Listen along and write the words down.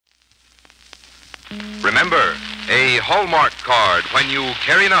Remember, a Hallmark card when you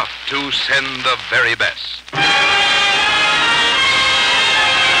care enough to send the very best.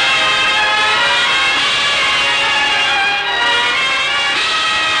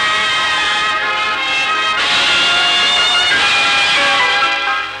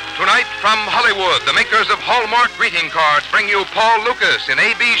 Tonight from Hollywood, the makers of Hallmark greeting cards bring you Paul Lucas in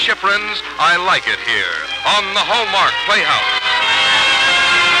A.B. Schifrin's I Like It Here on the Hallmark Playhouse.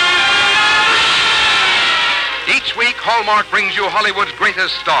 Each week, Hallmark brings you Hollywood's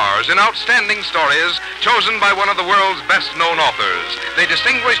greatest stars in outstanding stories chosen by one of the world's best-known authors, the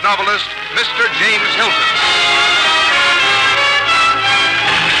distinguished novelist, Mr. James Hilton.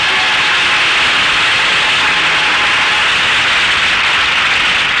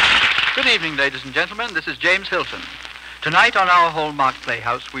 Good evening, ladies and gentlemen. This is James Hilton. Tonight on our Hallmark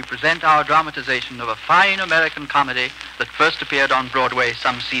Playhouse, we present our dramatization of a fine American comedy that first appeared on Broadway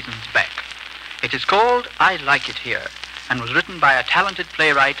some seasons back. It is called I Like It Here and was written by a talented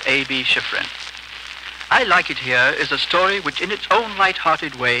playwright, A.B. Schifrin. I Like It Here is a story which, in its own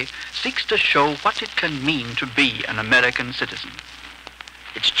light-hearted way, seeks to show what it can mean to be an American citizen.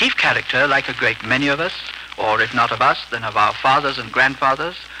 Its chief character, like a great many of us, or if not of us, then of our fathers and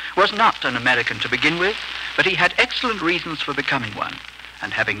grandfathers, was not an American to begin with, but he had excellent reasons for becoming one.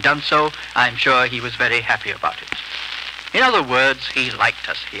 And having done so, I'm sure he was very happy about it. In other words, he liked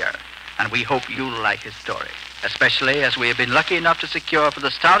us here, and we hope you'll like his story, especially as we have been lucky enough to secure for the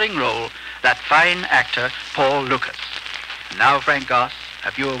starring role that fine actor, Paul Lucas. And now, Frank Goss,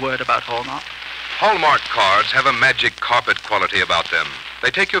 have you a word about Hallmark? Hallmark cards have a magic carpet quality about them. They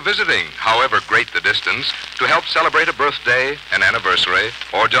take you visiting, however great the distance, to help celebrate a birthday, an anniversary,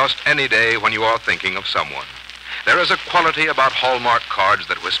 or just any day when you are thinking of someone. There is a quality about Hallmark cards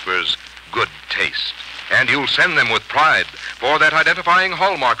that whispers good taste. And you'll send them with pride, for that identifying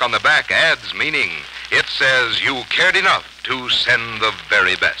hallmark on the back adds meaning. It says you cared enough to send the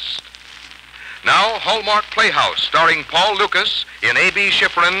very best. Now, Hallmark Playhouse, starring Paul Lucas in A.B.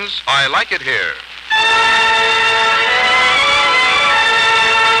 Schifrin's I Like It Here.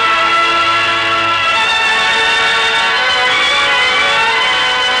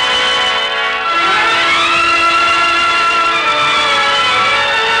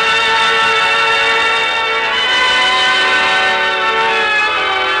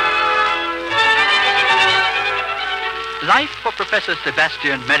 Life for Professor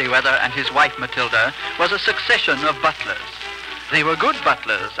Sebastian Merriweather and his wife Matilda was a succession of butlers. They were good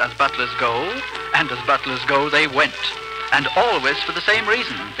butlers, as butlers go, and as butlers go, they went. And always for the same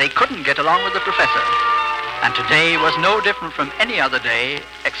reason. They couldn't get along with the professor. And today was no different from any other day,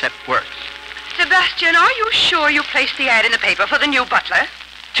 except worse. Sebastian, are you sure you placed the ad in the paper for the new butler?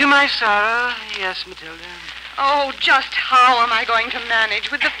 To my sorrow, yes, Matilda. Oh, just how am I going to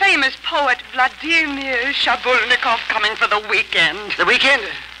manage with the famous poet Vladimir Shabulnikov coming for the weekend? The weekend?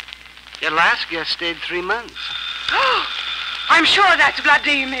 Your last guest stayed 3 months. I'm sure that's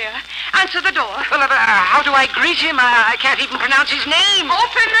Vladimir. Answer the door. Well, how do I greet him? I can't even pronounce his name.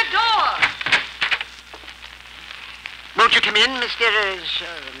 Open the door. Won't you come in, Mr.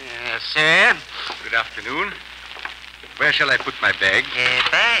 Yes, sir. Good afternoon. Where shall I put my bags?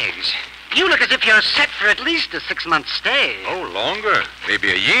 Bags? You look as if you're set for at least a 6-month stay. Oh, longer.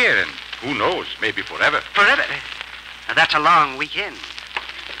 Maybe a year, and who knows, maybe forever. Forever? Now, that's a long weekend.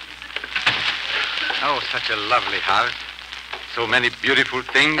 Oh, such a lovely house. So many beautiful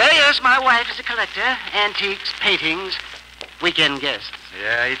things. Yes, my wife is a collector. Antiques, paintings, weekend guests.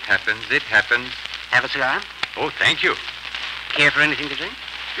 Yeah, it happens. Have a cigar? Oh, thank you. Care for anything to drink?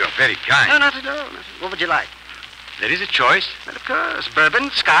 You're very kind. No, not at all. What would you like? There is a choice. Well, of course.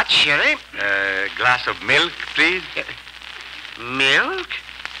 Bourbon, scotch, sherry. A glass of milk, please. Milk?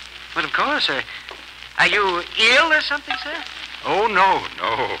 Well, of course. Are you ill or something, sir? Oh, no.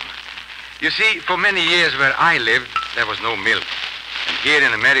 You see, for many years where I lived, there was no milk. And here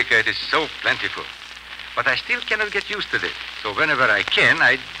in America, it is so plentiful. But I still cannot get used to this. So whenever I can,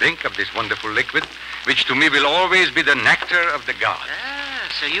 I drink of this wonderful liquid, which to me will always be the nectar of the gods. Ah,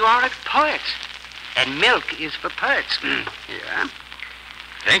 so you are a poet. And milk is for poets. Yeah.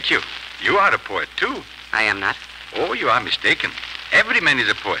 Thank you. You are a poet, too. I am not. Oh, you are mistaken. Every man is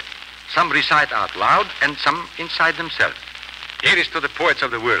a poet. Some recite out loud, and some inside themselves. Here is to the poets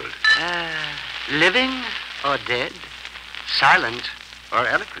of the world. Living or dead? Silent or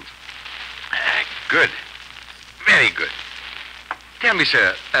eloquent? Good. Very good. Tell me,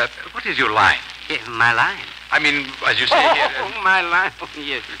 sir, what is your line? My line? I mean, as you say here... my line. Oh,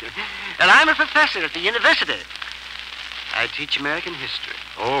 yes. Well, I'm a professor at the university. I teach American history.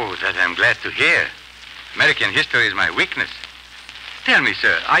 Oh, that I'm glad to hear. American history is my weakness. Tell me,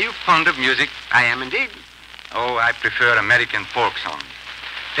 sir, are you fond of music? I am indeed. Oh, I prefer American folk songs.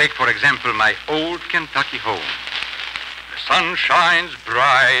 Take, for example, my old Kentucky home. The sun shines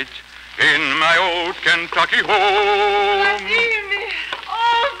bright in my old Kentucky home. Vladimir!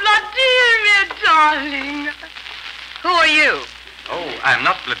 Oh, Vladimir, darling. Who are you? Oh, I'm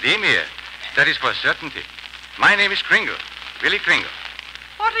not Vladimir. That is for certainty. My name is Kringle, Willie Kringle.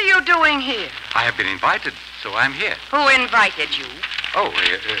 What are you doing here? I have been invited, so I'm here. Who invited you? Oh,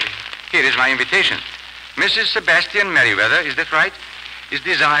 here is my invitation. Mrs. Sebastian Merriweather, is that right? Is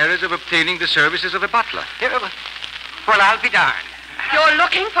desirous of obtaining the services of a butler. Well, I'll be darned. You're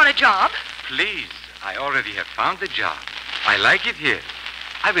looking for a job? Please, I already have found the job. I like it here.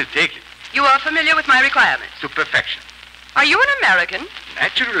 I will take it You are familiar with my requirements. to perfection. Are you an American?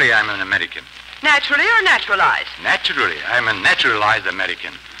 Naturally, I'm an American. Naturally or naturalized? Naturally, I'm a naturalized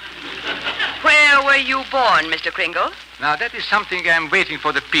American. Where were you born, Mr. Kringle? Now, that is something I'm waiting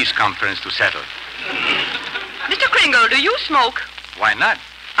for the peace conference to settle. Mr. Kringle, do you smoke? Why not?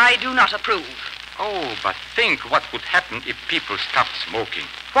 I do not approve. Oh, but think what would happen if people stopped smoking.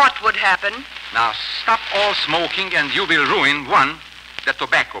 What would happen? Now, stop all smoking and you will ruin, 1, the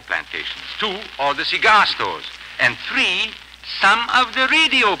tobacco plantations, 2, all the cigar stores, and 3, some of the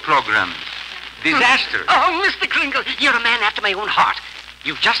radio programs. Disaster. Oh, Mr. Kringle, you're a man after my own heart.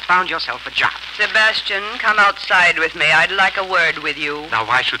 You've just found yourself a job. Sebastian, come outside with me. I'd like a word with you. Now,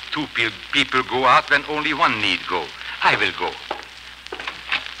 why should 2 people go out when only 1 need go? I will go.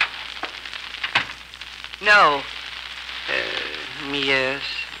 No, Yes.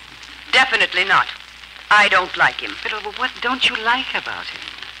 definitely not. I don't like him. But what don't you like about him?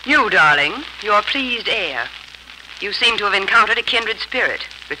 You, darling, your pleased air. You seem to have encountered a kindred spirit.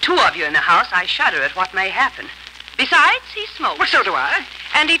 With 2 of you in the house, I shudder at what may happen. Besides, he smokes. Well, so do I.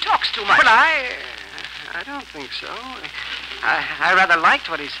 And he talks too much. Well, I don't think so. I rather liked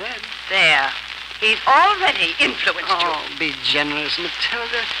what he said. There. He's already influenced you. Oh, be generous,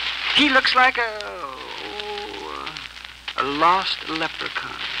 Matilda. He looks like a lost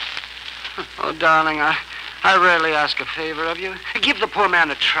leprechaun. Oh, darling, I rarely ask a favor of you. Give the poor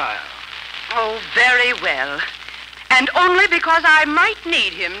man a trial. Oh, very well. And only because I might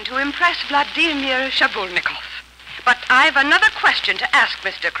need him to impress Vladimir Shabulnikov. But I've another question to ask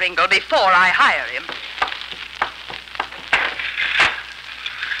Mr. Kringle before I hire him.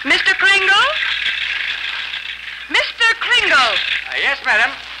 Mr. Kringle? Mr. Kringle, Yes,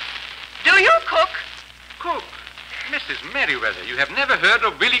 madam. do you cook? Cook. Mrs. Merriweather, you have never heard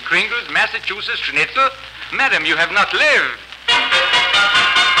of Willie Kringle's Massachusetts Schnitzel? Madam, you have not lived.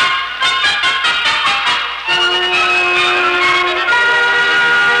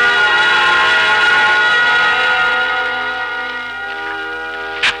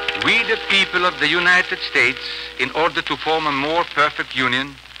 We, the people of the United States, in order to form a more perfect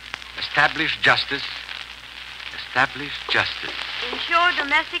union, establish justice. Ensure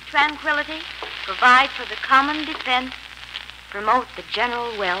domestic tranquility, provide for the common defense, promote the general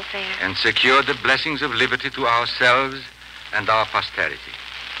welfare. And secure the blessings of liberty to ourselves and our posterity.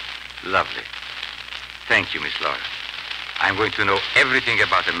 Lovely. Thank you, Miss Laura. I'm going to know everything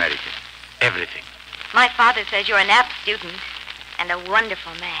about America. Everything. My father says you're an apt student and a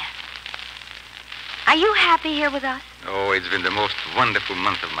wonderful man. Are you happy here with us? Oh, it's been the most wonderful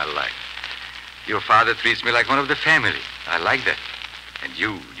month of my life. Your father treats me like one of the family. I like that. And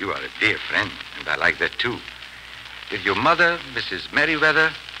you are a dear friend, and I like that too. With your mother, Mrs. Merriweather,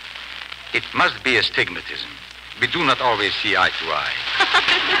 it must be astigmatism. We do not always see eye to eye.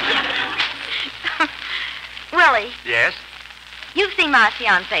 Willie, Yes? you've seen my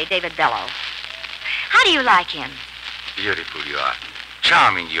fiancé, David Bellow. How do you like him? Beautiful you are.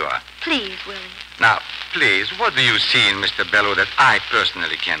 Charming you are. Please, Willie. Now, please, what do you see in Mr. Bellow that I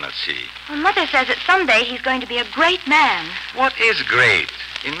personally cannot see? Well, Mother says that someday he's going to be a great man. What is great?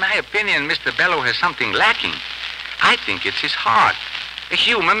 In my opinion, Mr. Bellow has something lacking. I think it's his heart. A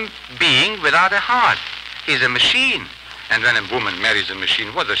human being without a heart. He's a machine. And when a woman marries a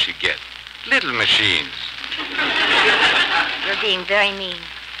machine, what does she get? Little machines. You're being very mean.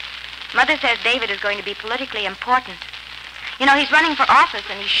 Mother says David is going to be politically important. You know, he's running for office,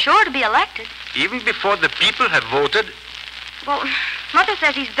 and he's sure to be elected. Even before the people have voted? Well, Mother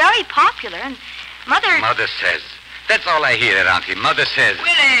says he's very popular, and Mother... Mother says. That's all I hear around here. Mother says.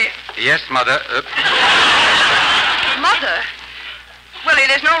 Willie! Yes, Mother. Mother? Willie,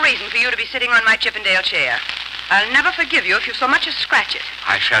 there's no reason for you to be sitting on my Chippendale chair. I'll never forgive you if you so much as scratch it.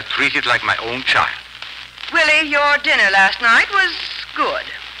 I shall treat it like my own child. Willie, your dinner last night was good.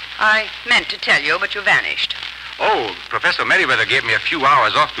 I meant to tell you, but you vanished. Oh, Professor Merriweather gave me a few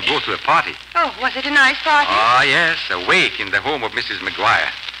hours off to go to a party. Oh, was it a nice party? Ah, yes, a wake in the home of Mrs.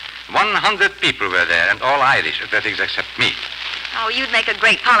 McGuire. 100 people were there, and all Irish, that is, except me. Oh, you'd make a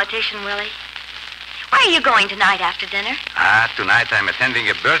great politician, Willie. Where are you going tonight after dinner? Tonight I'm attending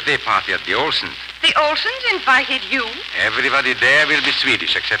a birthday party at the Olsons. The Olsons invited you? Everybody there will be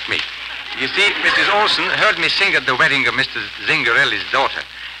Swedish except me. You see, Mrs. Olson heard me sing at the wedding of Mr. Zingarelli's daughter,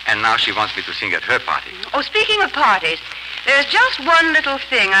 and now she wants me to sing at her party. Oh, speaking of parties, there's just one little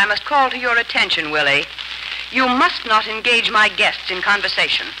thing I must call to your attention, Willie. You must not engage my guests in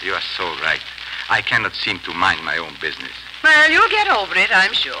conversation. You are so right. I cannot seem to mind my own business. Well, you'll get over it,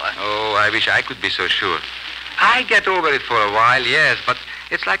 I'm sure. Oh, I wish I could be so sure. I get over it for a while, yes, but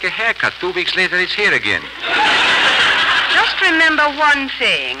it's like a haircut. 2 weeks later, it's here again. Just remember one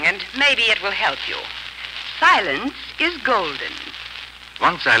thing, and maybe it will help you. Silence is golden.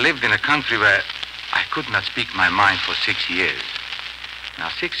 Once I lived in a country where I could not speak my mind for 6 years. Now,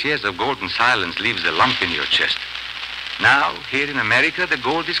 6 years of golden silence leaves a lump in your chest. Now, here in America, the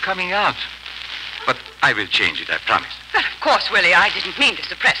gold is coming out. But I will change it, I promise. Well, of course, Willie, I didn't mean to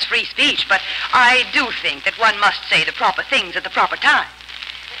suppress free speech, but I do think that one must say the proper things at the proper time.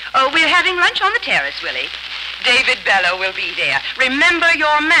 We're having lunch on the terrace, Willie. David Bellow will be there. Remember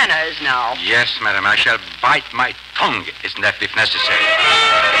your manners now. Yes, madam, I shall bite my tongue, if necessary.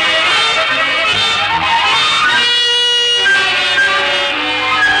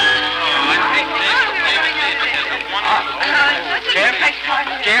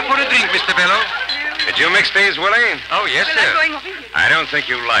 Care for a drink, Mr. Bellow? Did you mix these, Willie? Oh, yes, Well, sir. I'm going over here. I don't think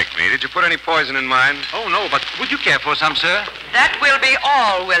you like me. Did you put any poison in mine? Oh, no, but would you care for some, sir? That will be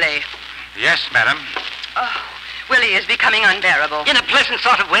all, Willie. Yes, madam. Oh, Willie is becoming unbearable. In a pleasant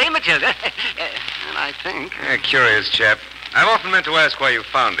sort of way, Matilda. And I think... Curious chap. I've often meant to ask why you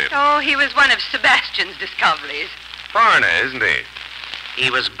found him. Oh, he was one of Sebastian's discoveries. Foreigner, isn't he? He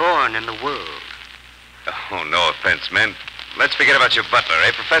was born in the world. Oh, no offense, men. Let's forget about your butler,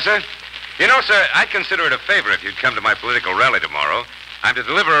 eh, Professor? You know, sir, I'd consider it a favor if you'd come to my political rally tomorrow. I'm to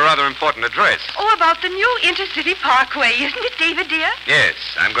deliver a rather important address. Oh, about the new intercity parkway, isn't it, David, dear? Yes,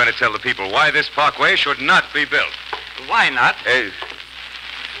 I'm going to tell the people why this parkway should not be built. Why not?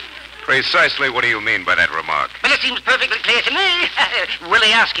 Precisely what do you mean by that remark? Well, it seems perfectly clear to me.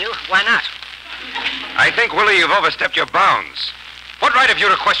 Willie asked you, why not? I think, Willie, you've overstepped your bounds. What right have you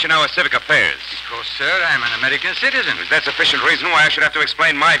to question our civic affairs? Because, sir, I'm an American citizen. Is that sufficient reason why I should have to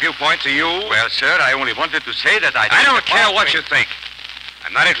explain my viewpoint to you? Well, sir, I only wanted to say that I don't care what you think.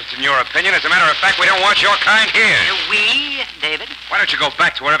 I'm not interested in your opinion. As a matter of fact, we don't want your kind here. We, David? Why don't you go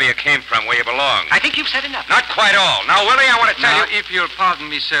back to wherever you came from, where you belong? I think you've said enough. Not quite all. Now, Willie, I want to tell Now, you... if you'll pardon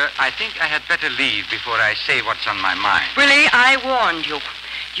me, sir, I think I had better leave before I say what's on my mind. Willie, I warned you.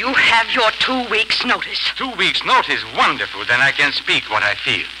 You have your 2 weeks' notice. 2 weeks' notice, wonderful. Then I can speak what I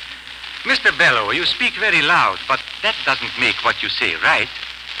feel. Mr. Bellow, you speak very loud, but that doesn't make what you say right.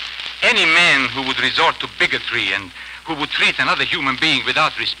 Any man who would resort to bigotry and who would treat another human being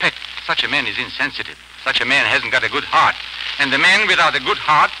without respect, such a man is insensitive. Such a man hasn't got a good heart. And the man without a good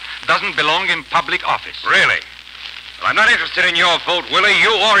heart doesn't belong in public office. Really? Well, I'm not interested in your vote, Willie,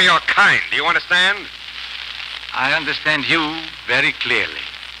 you or your kind. Do you understand? I understand you very clearly.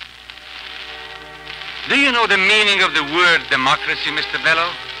 Do you know the meaning of the word democracy, Mr. Bellow?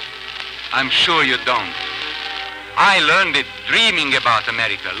 I'm sure you don't. I learned it dreaming about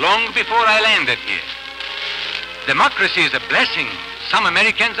America long before I landed here. Democracy is a blessing some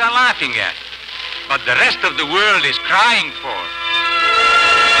Americans are laughing at, but the rest of the world is crying for.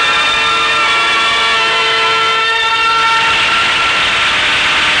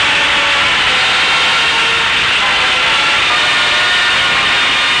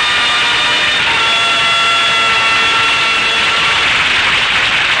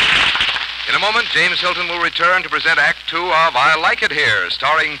 In a moment, James Hilton will return to present Act Two of I Like It Here,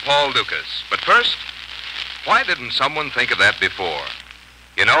 starring Paul Dukas. But first, why didn't someone think of that before?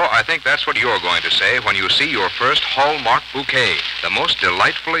 You know, I think that's what you're going to say when you see your first Hallmark bouquet, the most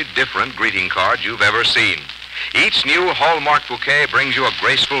delightfully different greeting card you've ever seen. Each new Hallmark bouquet brings you a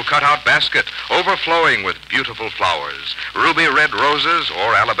graceful cutout basket overflowing with beautiful flowers, ruby red roses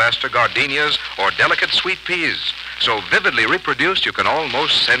or alabaster gardenias or delicate sweet peas, so vividly reproduced you can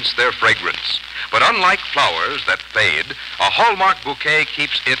almost sense their fragrance. But unlike flowers that fade, a Hallmark bouquet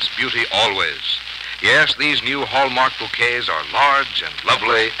keeps its beauty always. Yes, these new Hallmark bouquets are large and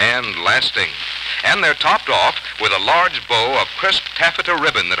lovely and lasting. And they're topped off with a large bow of crisp taffeta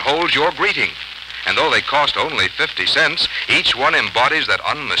ribbon that holds your greeting. And though they cost only 50 cents, each one embodies that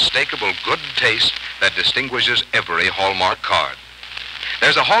unmistakable good taste that distinguishes every Hallmark card.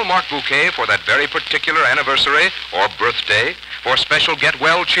 There's a Hallmark bouquet for that very particular anniversary or birthday, for special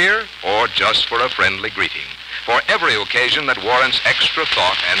get-well cheer, or just for a friendly greeting. For every occasion that warrants extra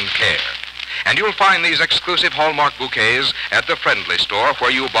thought and care. And you'll find these exclusive Hallmark bouquets at the Friendly Store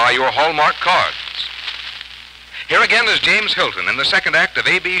where you buy your Hallmark cards. Here again is James Hilton in the second act of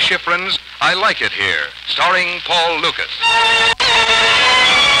A.B. Schifrin's I Like It Here, starring Paul Lucas.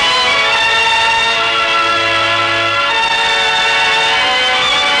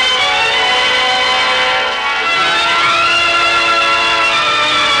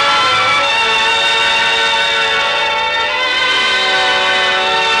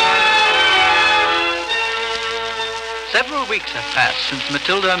 Several weeks have passed since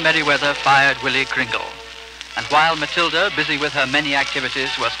Matilda Merriweather fired Willie Kringle. And while Matilda, busy with her many activities,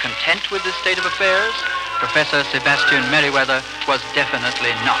 was content with this state of affairs, Professor Sebastian Merriweather was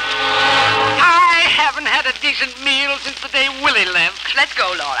definitely not. I haven't had a decent meal since the day Willie left. Let's go,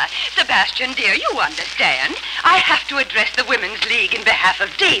 Laura. Sebastian, dear, you understand. I have to address the Women's League in behalf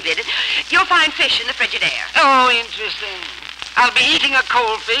of David. You'll find fish in the Frigidaire. Oh, interesting. I'll be eating a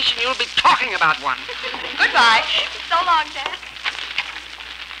cold fish, and you'll be talking about one. Goodbye. So long, Dad.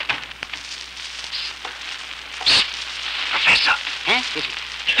 Professor. Huh?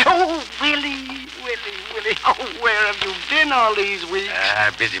 Oh, Willie. Oh, where have you been all these weeks?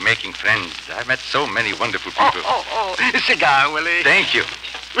 Busy making friends. I've met so many wonderful people. Oh. Cigar, Willie. Thank you.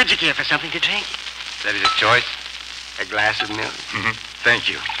 Would you care for something to drink? That is a choice. A glass of milk? Mm-hmm. Thank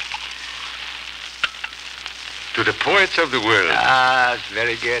you. To the poets of the world. Ah, it's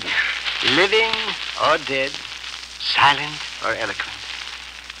very good. Living or dead, silent or eloquent.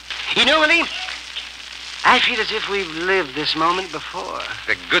 You know, Willie, I feel as if we've lived this moment before.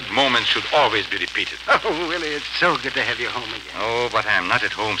 The good moments should always be repeated. Oh, Willie, it's so good to have you home again. Oh, but I'm not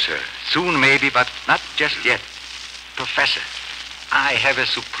at home, sir. Soon, maybe, but not just yet. Professor, I have a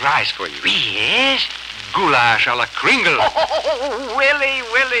surprise for you. Yes? Goulash a la Kringle. Oh, Willie.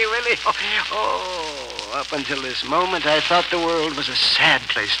 Oh, up until this moment, I thought the world was a sad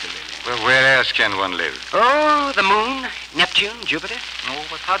place to live in. Well, where else can one live? Oh, the moon, Neptune, Jupiter. Oh,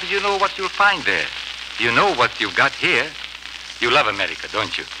 but how do you know what you'll find there? You know what you've got here. You love America,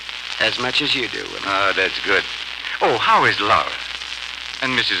 don't you? As much as you do, Willie. Oh, that's good. Oh, how is Laura?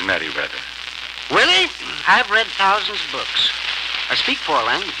 And Mrs. Merriweather? Willie, I've read thousands of books. I speak 4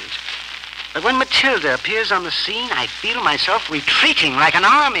 languages. But when Matilda appears on the scene, I feel myself retreating like an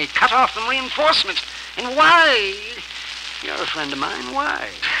army cut off from reinforcements. And why? You're a friend of mine. Why?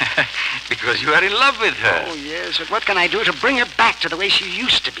 Because you are in love with her. Oh, yes. But what can I do to bring her back to the way she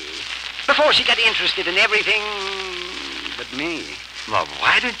used to be? Before she got interested in everything but me. Well,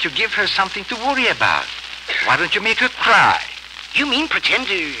 why don't you give her something to worry about? Why don't you make her cry? You mean pretend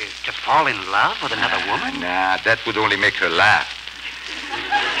to fall in love with another woman? Nah, that would only make her laugh.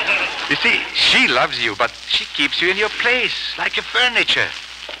 You see, she loves you, but she keeps you in your place, like your furniture.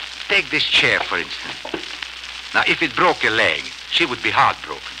 Take this chair, for instance. Now, if it broke a leg, she would be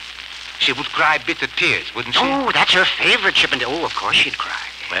heartbroken. She would cry bitter tears, wouldn't she? Oh, that's her favorite, Chippendale. Oh, of course she'd cry.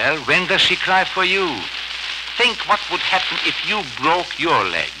 Well, when does she cry for you? Think what would happen if you broke your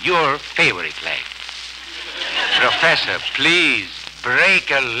leg, your favorite leg. Professor, please, break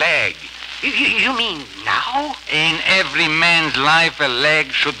a leg. You mean now? In every man's life, a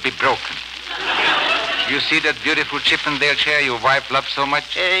leg should be broken. You see that beautiful Chippendale chair your wife loves so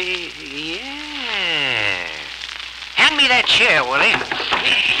much? Yeah. Hand me that chair, Willie.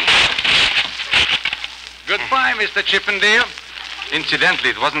 Goodbye, Mr. Chippendale. Incidentally,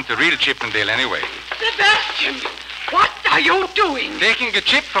 it wasn't the real Chippendale anyway. Sebastian, what are you doing? Taking a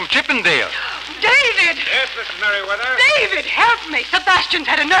chip from Chippendale. David! Yes, Mrs. Merriweather? David, help me. Sebastian's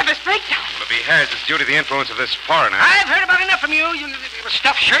had a nervous breakdown. If he has, it's due to the influence of this foreigner. I've heard about enough from you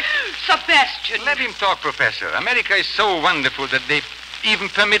stuffed shirt. Sebastian. Let him talk, Professor. America is so wonderful that they even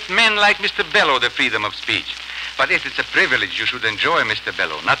permit men like Mr. Bellow the freedom of speech. But if it's a privilege, you should enjoy Mr.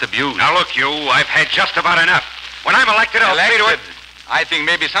 Bellow, not abuse. Now, look, you, I've had just about enough. When I'm elected, I'll see to it. I think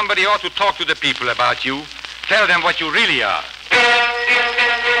maybe somebody ought to talk to the people about you. Tell them what you really are.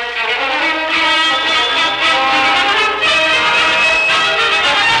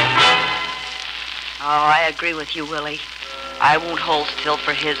 Oh, I agree with you, Willie. I won't hold still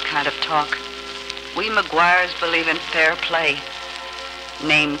for his kind of talk. We McGuires believe in fair play.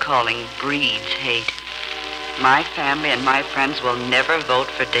 Name-calling breeds hate. My family and my friends will never vote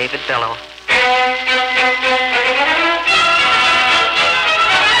for David Bellow.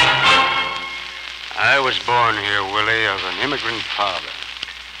 I was born here, Willie, of an immigrant father.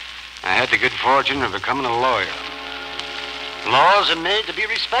 I had the good fortune of becoming a lawyer. Laws are made to be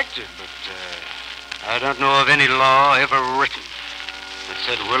respected, but I don't know of any law ever written that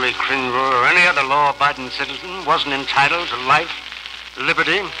said Willie Kringle or any other law-abiding citizen wasn't entitled to life,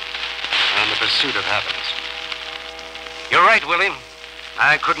 liberty, and the pursuit of happiness. You're right, Willie.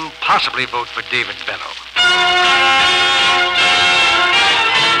 I couldn't possibly vote for David Bellow.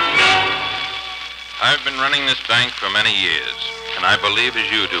 I've been running this bank for many years, and I believe as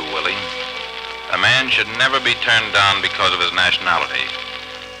you do, Willie. A man should never be turned down because of his nationality.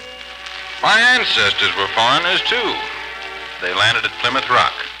 My ancestors were foreigners, too. They landed at Plymouth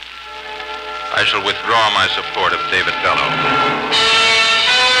Rock. I shall withdraw my support of David Bellow.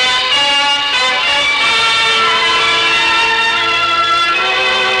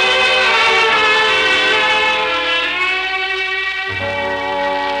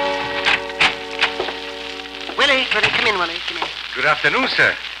 Willie, come in, Willie. Come in. Good afternoon,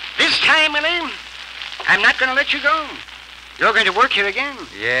 sir. This time, Willie, I'm not going to let you go. You're going to work here again.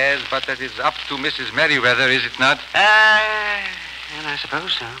 Yes, but that is up to Mrs. Merriweather, is it not? And I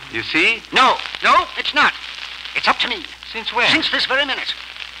suppose so. You see? No, it's not. It's up to me. Since when? Since this very minute.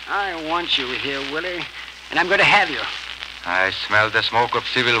 I want you here, Willie, and I'm going to have you. I smell the smoke of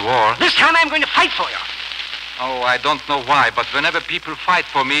civil war. This time I'm going to fight for you. Oh, I don't know why, but whenever people fight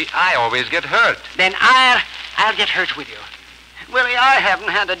for me, I always get hurt. Then I'll get hurt with you. Willie, I haven't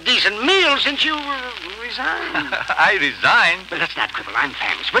had a decent meal since you resigned. I resigned? But let's not quibble. I'm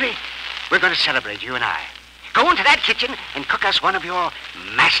famous. Willie, we're going to celebrate, you and I. Go into that kitchen and cook us one of your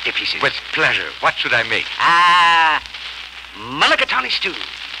masterpieces. With pleasure. What should I make? Mulligatawny stew,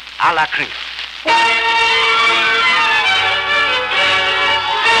 a la Kringle.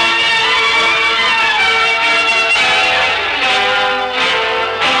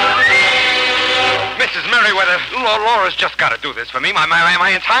 Mrs. Merriweather, Laura's just got to do this for me.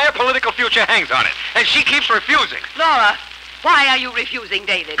 My entire political future hangs on it. And she keeps refusing. Laura, why are you refusing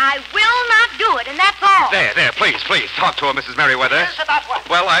David? I will not do it, and that's all. There, please. Talk to her, Mrs. Merriweather. Yes, about what?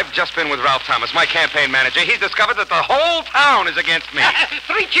 Well, I've just been with Ralph Thomas, my campaign manager. He's discovered that the whole town is against me.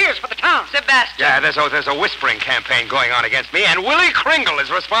 3 cheers for the town. Sebastian. Yeah, there's a whispering campaign going on against me, and Willie Kringle is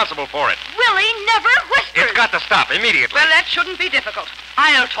responsible for it. Willie never whispers. It's got to stop immediately. Well, that shouldn't be difficult.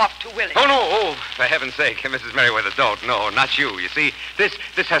 I'll talk to Willie. Oh, no. For heaven's sake, Mrs. Merriweather, don't. No, not you. You see, this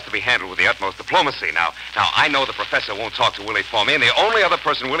has to be handled with the utmost diplomacy. Now, I know the professor won't talk to Willie for me, and the only other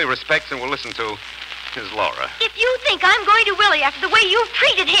person Willie respects and will listen to is Laura. If you think I'm going to Willie after the way you've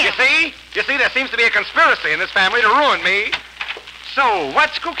treated him... You see, there seems to be a conspiracy in this family to ruin me. So,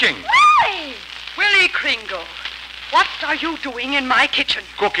 what's cooking? Willie! Willie Kringle, what are you doing in my kitchen?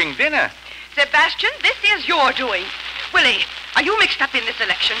 Cooking dinner. Sebastian, this is your doing. Willie, are you mixed up in this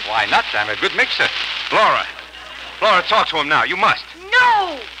election? Why not? I'm a good mixer. Laura, talk to him now. You must.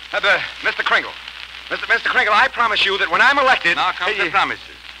 No! Mr. Kringle. Mr. Kringle, I promise you that when I'm elected... Now comes the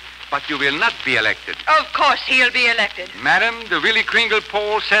promises. But you will not be elected. Of course he'll be elected. Madam, the Willie Kringle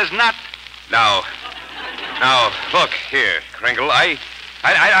poll says not. Now, look here, Kringle.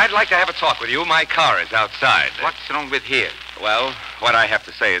 I'd like to have a talk with you. My car is outside. What's wrong with here? Well, what I have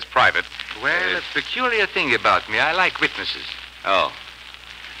to say is private. Well, a peculiar thing about me. I like witnesses. Oh,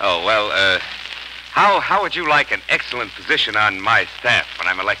 well, how would you like an excellent position on my staff when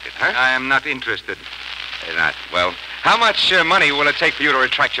I'm elected, huh? I am not interested. Not. Well, how much money will it take for you to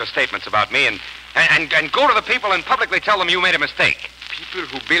retract your statements about me and go to the people and publicly tell them you made a mistake? People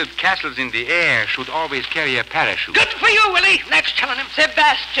who build castles in the air should always carry a parachute. Good for you, Willie. Next telling him.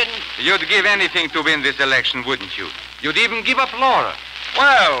 Sebastian. You'd give anything to win this election, wouldn't you? You'd even give up Laura.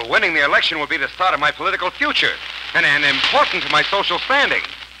 Well, winning the election will be the start of my political future and important to my social standing.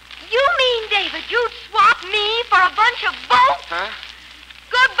 You mean, David, you'd swap me for a bunch of votes? Huh?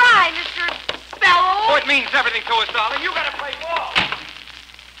 Goodbye, Mr. Bellow. Oh, it means everything to us, darling. You gotta play ball.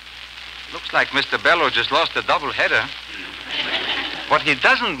 Looks like Mr. Bellow just lost a double-header. What he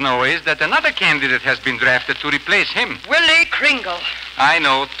doesn't know is that another candidate has been drafted to replace him. Willie Kringle. I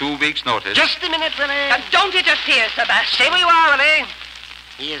know, 2 weeks' notice. Just a minute, Willie. Don't interfere, Sebastian. Stay where you are, Willie.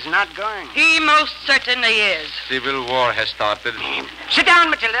 He is not going. He most certainly is. Civil war has started. Sit down,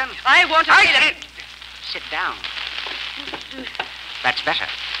 Matilda. I want to see that... Sit down. That's better.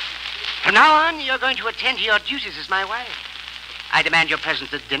 From now on, you're going to attend to your duties as my wife. I demand your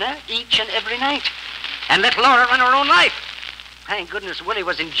presence at dinner each and every night. And let Laura run her own life. Thank goodness Willie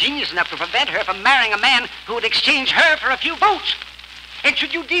was ingenious enough to prevent her from marrying a man who would exchange her for a few votes. And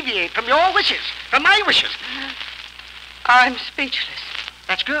should you deviate from your wishes, from my wishes... I'm speechless.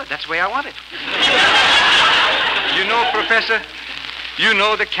 That's good. That's the way I want it. You know, Professor, you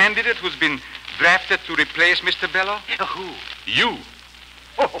know the candidate who's been drafted to replace Mr. Bellow? Who? You.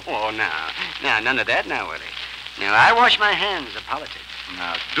 Oh, now, none of that now, Willie. Now, I wash my hands of politics.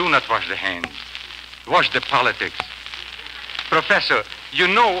 Now, do not wash the hands. Wash the politics. Professor, you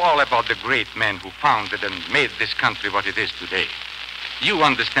know all about the great men who founded and made this country what it is today. You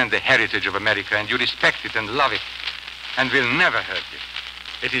understand the heritage of America, and you respect it and love it, and will never hurt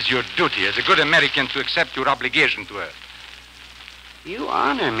it. It is your duty as a good American to accept your obligation to her. You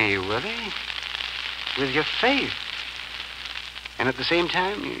honor me, Willie, with your faith. And at the same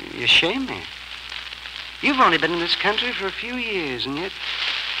time, you shame me. You've only been in this country for a few years, and yet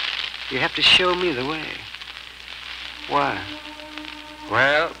you have to show me the way. Why?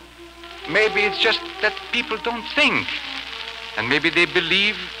 Well, maybe it's just that people don't think. And maybe they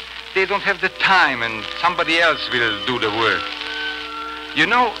believe they don't have the time and somebody else will do the work. You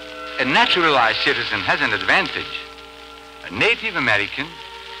know, a naturalized citizen has an advantage. A Native American,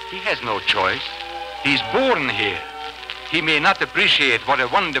 he has no choice. He's born here. He may not appreciate what a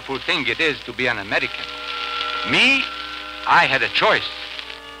wonderful thing it is to be an American. Me, I had a choice,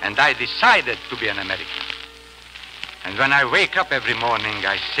 and I decided to be an American. And when I wake up every morning,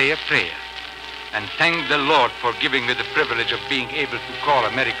 I say a prayer and thank the Lord for giving me the privilege of being able to call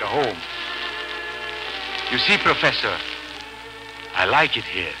America home. You see, Professor, I like it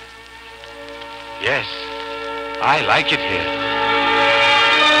here. Yes, I like it here.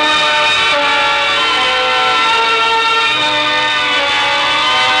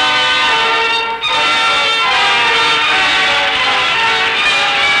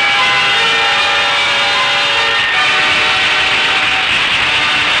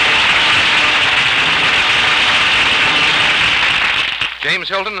 James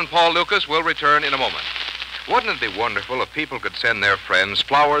Hilton and Paul Lucas will return in a moment. Wouldn't it be wonderful if people could send their friends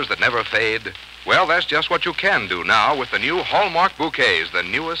flowers that never fade? Well, that's just what you can do now with the new Hallmark bouquets, the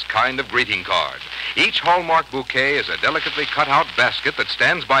newest kind of greeting card. Each Hallmark bouquet is a delicately cut-out basket that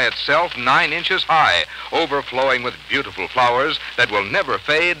stands by itself 9 inches high, overflowing with beautiful flowers that will never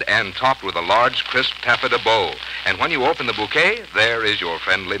fade and topped with a large, crisp taffeta bow. And when you open the bouquet, there is your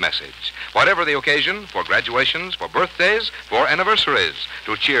friendly message. Whatever the occasion, for graduations, for birthdays, for anniversaries,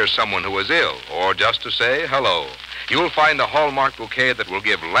 to cheer someone who is ill, or just to say hello. You'll find a Hallmark bouquet that will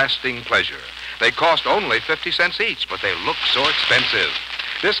give lasting pleasure. They cost only 50 cents each, but they look so expensive.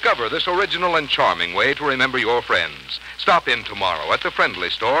 Discover this original and charming way to remember your friends. Stop in tomorrow at the Friendly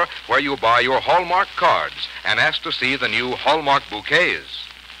Store where you buy your Hallmark cards and ask to see the new Hallmark bouquets.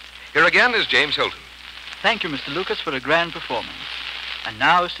 Here again is James Hilton. Thank you, Mr. Lucas, for a grand performance. And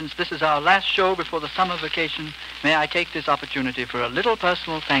now, since this is our last show before the summer vacation, may I take this opportunity for a little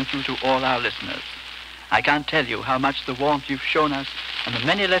personal thank you to all our listeners. I can't tell you how much the warmth you've shown us and the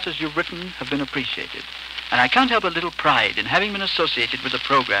many letters you've written have been appreciated. And I can't help a little pride in having been associated with a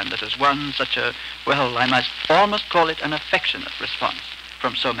program that has won such a, well, I must almost call it an affectionate response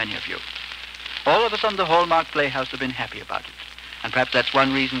from so many of you. All of us on the Hallmark Playhouse have been happy about it. And perhaps that's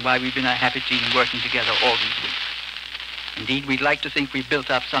one reason why we've been a happy team working together all these weeks. Indeed, we'd like to think we've built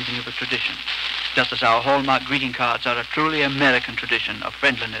up something of a tradition, just as our Hallmark greeting cards are a truly American tradition of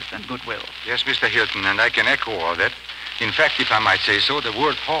friendliness and goodwill. Yes, Mr. Hilton, and I can echo all that. In fact, if I might say so, the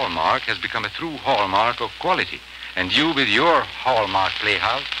word Hallmark has become a true hallmark of quality. And you, with your Hallmark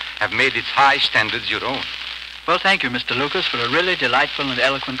Playhouse, have made its high standards your own. Well, thank you, Mr. Lucas, for a really delightful and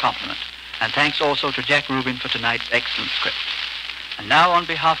eloquent compliment. And thanks also to Jack Rubin for tonight's excellent script. And now, on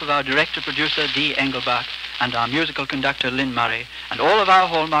behalf of our director-producer, Dee Engelbach, and our musical conductor, Lynn Murray, and all of our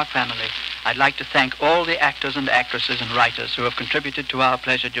Hallmark family, I'd like to thank all the actors and actresses and writers who have contributed to our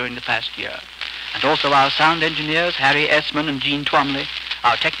pleasure during the past year. And also our sound engineers, Harry Essman and Gene Twomley,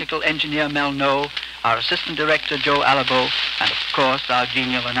 our technical engineer, Mel Noe, our assistant director, Joe Alabo, and of course, our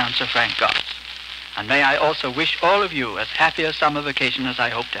genial announcer, Frank Goss. And may I also wish all of you as happy a summer vacation as I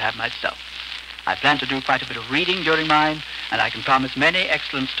hope to have myself. I plan to do quite a bit of reading during mine, and I can promise many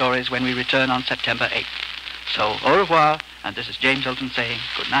excellent stories when we return on September 8th. So, au revoir, and this is James Hilton saying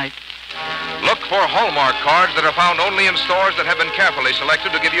good night. Look for Hallmark cards that are found only in stores that have been carefully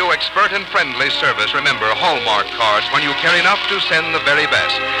selected to give you expert and friendly service. Remember, Hallmark cards, when you care enough to send the very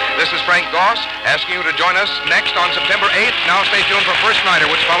best. This is Frank Goss, asking you to join us next on September 8th. Now stay tuned for First Nighter,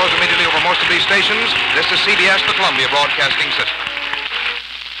 which follows immediately over most of these stations. This is CBS, the Columbia Broadcasting System.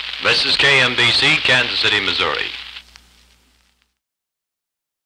 This is KMBC, Kansas City, Missouri.